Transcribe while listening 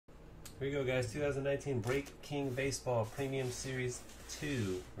Here we go, guys. 2019 Break King Baseball Premium Series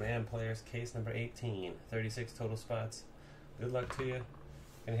 2. Ram Players case number 18. 36 total spots. Good luck to you.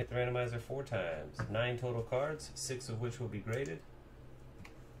 Gonna hit the randomizer 4 times. 9 total cards, 6 of which will be graded.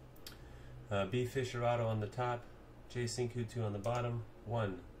 B. Fisher Auto on the top. J. Sinku 2 on the bottom.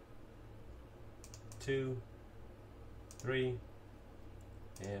 1, 2, 3,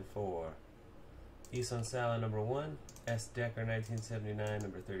 and 4. Ison Sala number 1. S. Decker 1979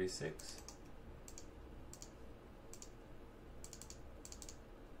 number 36.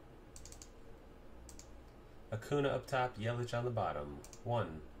 Acuna up top, Yelich on the bottom.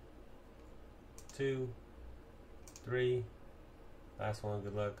 1, 2, 3. Last one,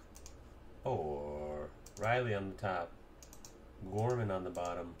 good luck. 4. Riley on the top. Gorman on the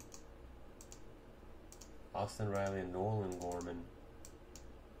bottom. Austin Riley and Nolan Gorman.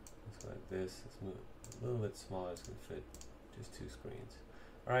 Looks like this. Let's move a little bit smaller. It's going to fit just 2 screens.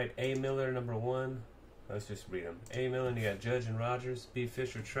 Alright, A. Miller number 1. Let's just read them. A. Miller, you got Judge and Rogers. B.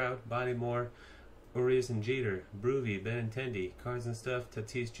 Fisher, Trout, Bodymore, Urias and Jeter, Bruvy, Benintendi, Cards and Stuff,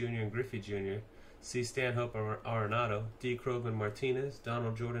 Tatis Jr. and Griffey Jr., C. Stanhope, Arenado, D. Krogman, Martinez,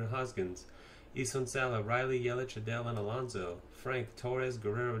 Donald Jordan, Hoskins, Ison Sala, Riley, Yelich, Adele, and Alonso, Frank, Torres,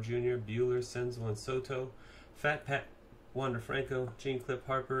 Guerrero Jr., Bueller, Senzel, and Soto, Fat Pat, Wander Franco, Gene Clip,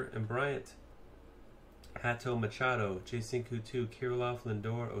 Harper, and Bryant, Hato Machado, J. Sinku 2, Kirilloff,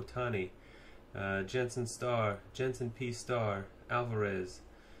 Lindor, Otani, Jensen Star, Jensen P. Star, Alvarez,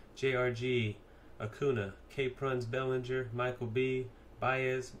 JRG, Acuna, K. Pruns, Bellinger, Michael B.,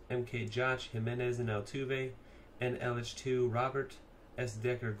 Baez, MK Josh, Jimenez, and Altuve, N. LH2, Robert, S.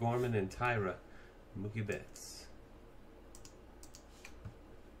 Decker, Gorman, and Tyra. Mookie Betts.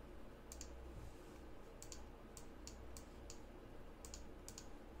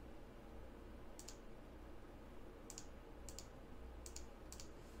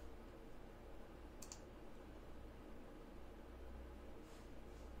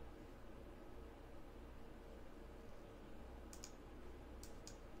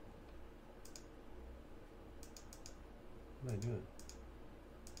 What am I doing?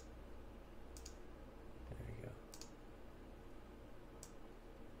 There we go.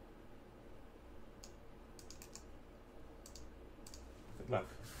 Good luck.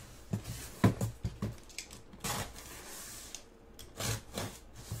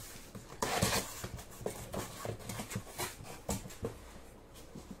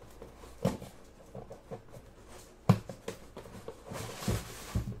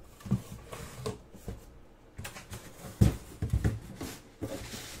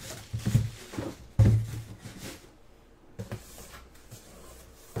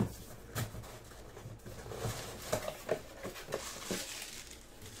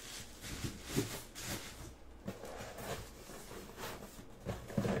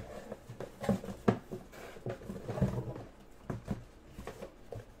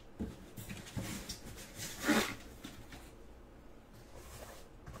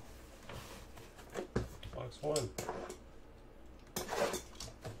 Box 1.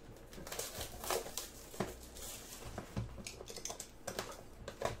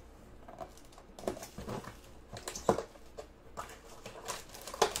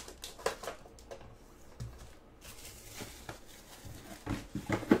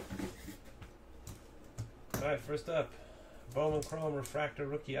 Alright, first up, Bowman Chrome Refractor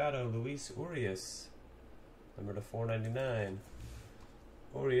Rookie Auto, Luis Urias, number to 499.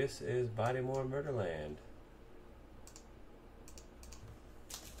 Urias is Bodymore Murderland.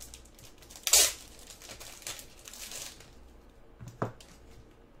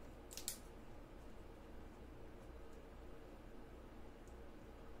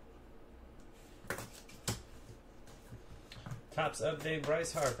 Topps Update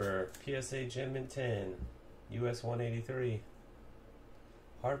Bryce Harper, PSA Gem in 10, US 183.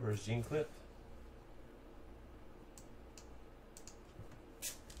 Harper's Gene Clip.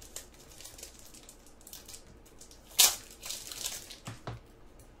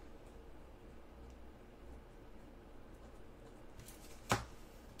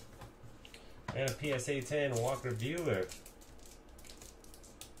 And a PSA 10 Walker Bueller.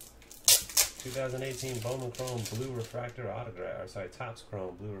 2018 Bowman Chrome Blue Refractor Autograph, or sorry, Topps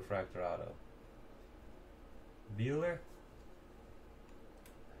Chrome Blue Refractor Auto. Bueller.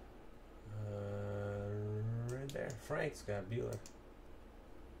 Right there. Frank's got Bueller.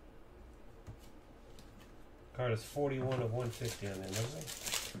 Card is 41 of 150 on there, remember?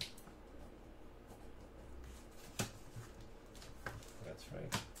 That's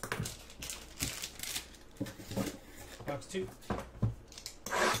Frank. Box 2.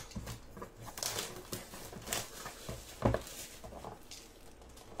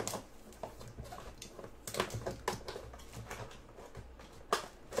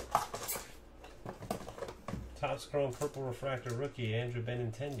 Topps Chrome Purple Refractor rookie, Andrew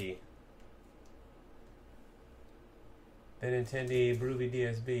Benintendi. Benintendi, Bruvy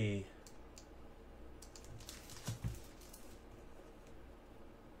DSB.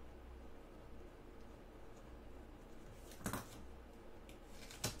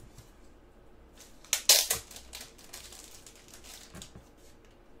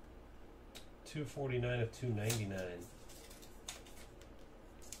 $249 of $299.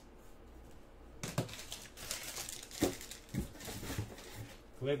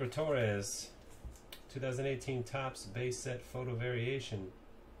 Gleyber Torres, 2018 Topps base set photo variation,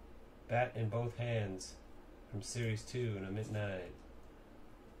 bat in both hands, from Series 2 and a mint 9.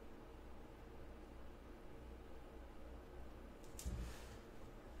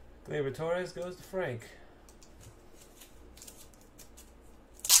 Gleyber Torres goes to Frank.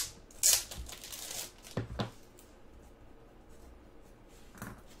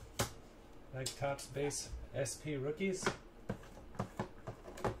 Like Topps base SP rookies.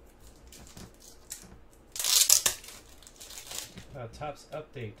 Topps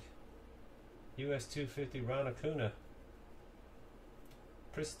update. US 250 Ron Acuna.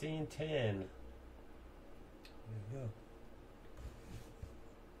 Pristine 10. There you go.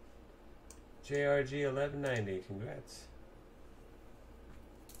 JRG 1190. Congrats.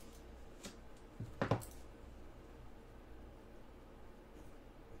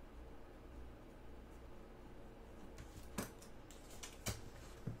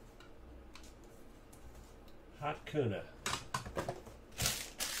 Hot Kuna.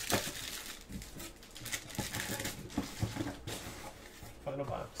 Final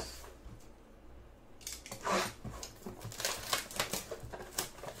box.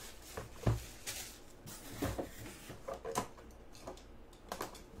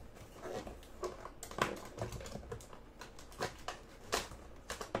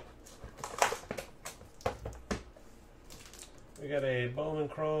 We got a Bowman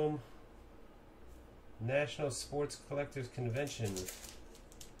Chrome National Sports Collectors Convention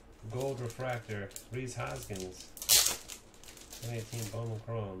gold refractor, Rhys Hoskins, 2018 Bowman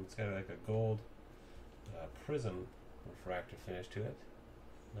Chrome. It's got like a gold prism refractor finish to it.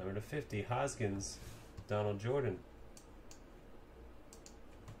 Number to 50, Hoskins, Donald Jordan,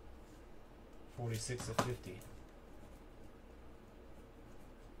 46 of 50.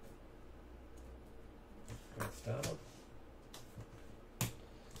 That's Donald.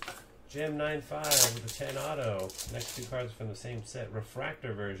 Gem 95 with a 10 auto. Next two cards from the same set.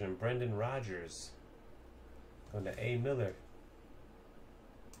 Refractor version, Brendan Rodgers. Going to A. Miller.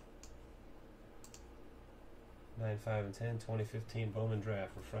 9, 5, and 10, 2015 Bowman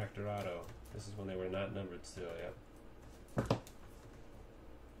Draft, Refractor Auto. This is when they were not numbered still, yep.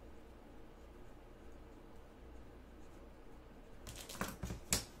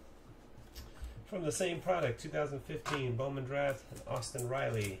 From the same product, 2015 Bowman Draft, Austin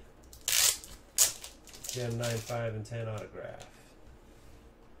Riley. Gem 9, 5, and 10 autograph.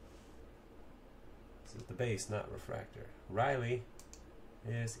 This is the base, not refractor. Riley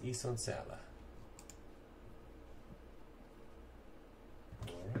is Ison Sala.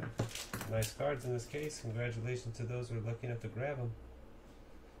 Alright. Nice cards in this case. Congratulations to those who are lucky enough to grab them.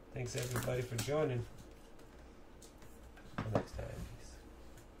 Thanks everybody for joining. Until next time.